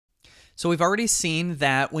So we've already seen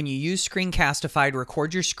that when you use Screencastify to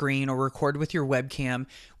record your screen or record with your webcam,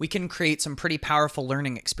 we can create some pretty powerful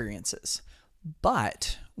learning experiences.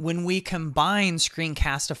 But when we combine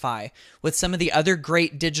Screencastify with some of the other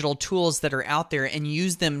great digital tools that are out there and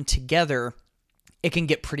use them together, it can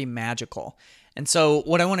get pretty magical. And so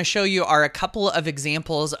what I want to show you are a couple of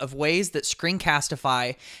examples of ways that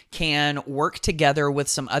Screencastify can work together with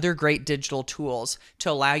some other great digital tools to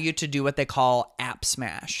allow you to do what they call app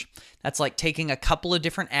smash. That's like taking a couple of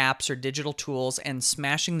different apps or digital tools and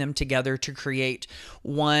smashing them together to create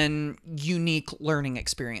one unique learning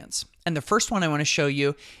experience. And the first one I want to show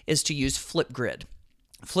you is to use Flipgrid.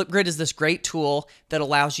 Flipgrid is this great tool that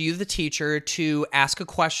allows you, the teacher, to ask a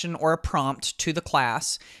question or a prompt to the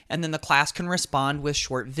class, and then the class can respond with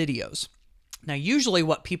short videos. Now, usually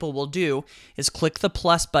what people will do is click the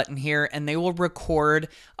plus button here, and they will record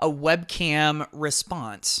a webcam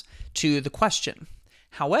response to the question.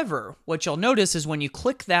 However, what you'll notice is when you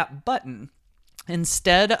click that button,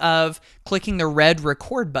 instead of clicking the red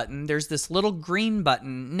record button, there's this little green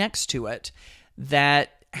button next to it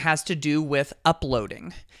that has to do with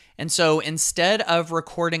uploading. And so instead of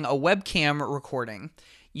recording a webcam recording,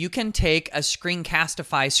 you can take a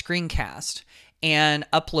Screencastify screencast and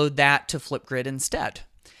upload that to Flipgrid instead.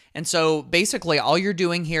 And so basically all you're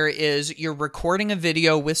doing here is you're recording a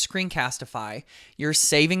video with Screencastify, you're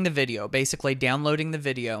saving the video, basically downloading the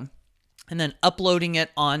video, and then uploading it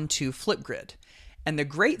onto Flipgrid. And the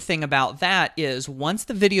great thing about that is once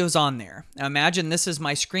the video's on there, now imagine this is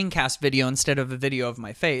my screencast video instead of a video of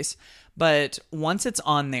my face, but once it's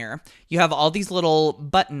on there, you have all these little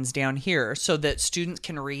buttons down here so that students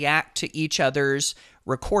can react to each other's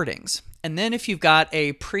recordings. And then if you've got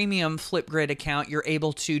a premium Flipgrid account, you're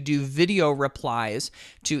able to do video replies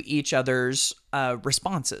to each other's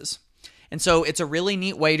responses. And so it's a really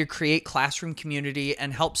neat way to create classroom community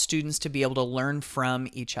and help students to be able to learn from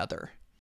each other.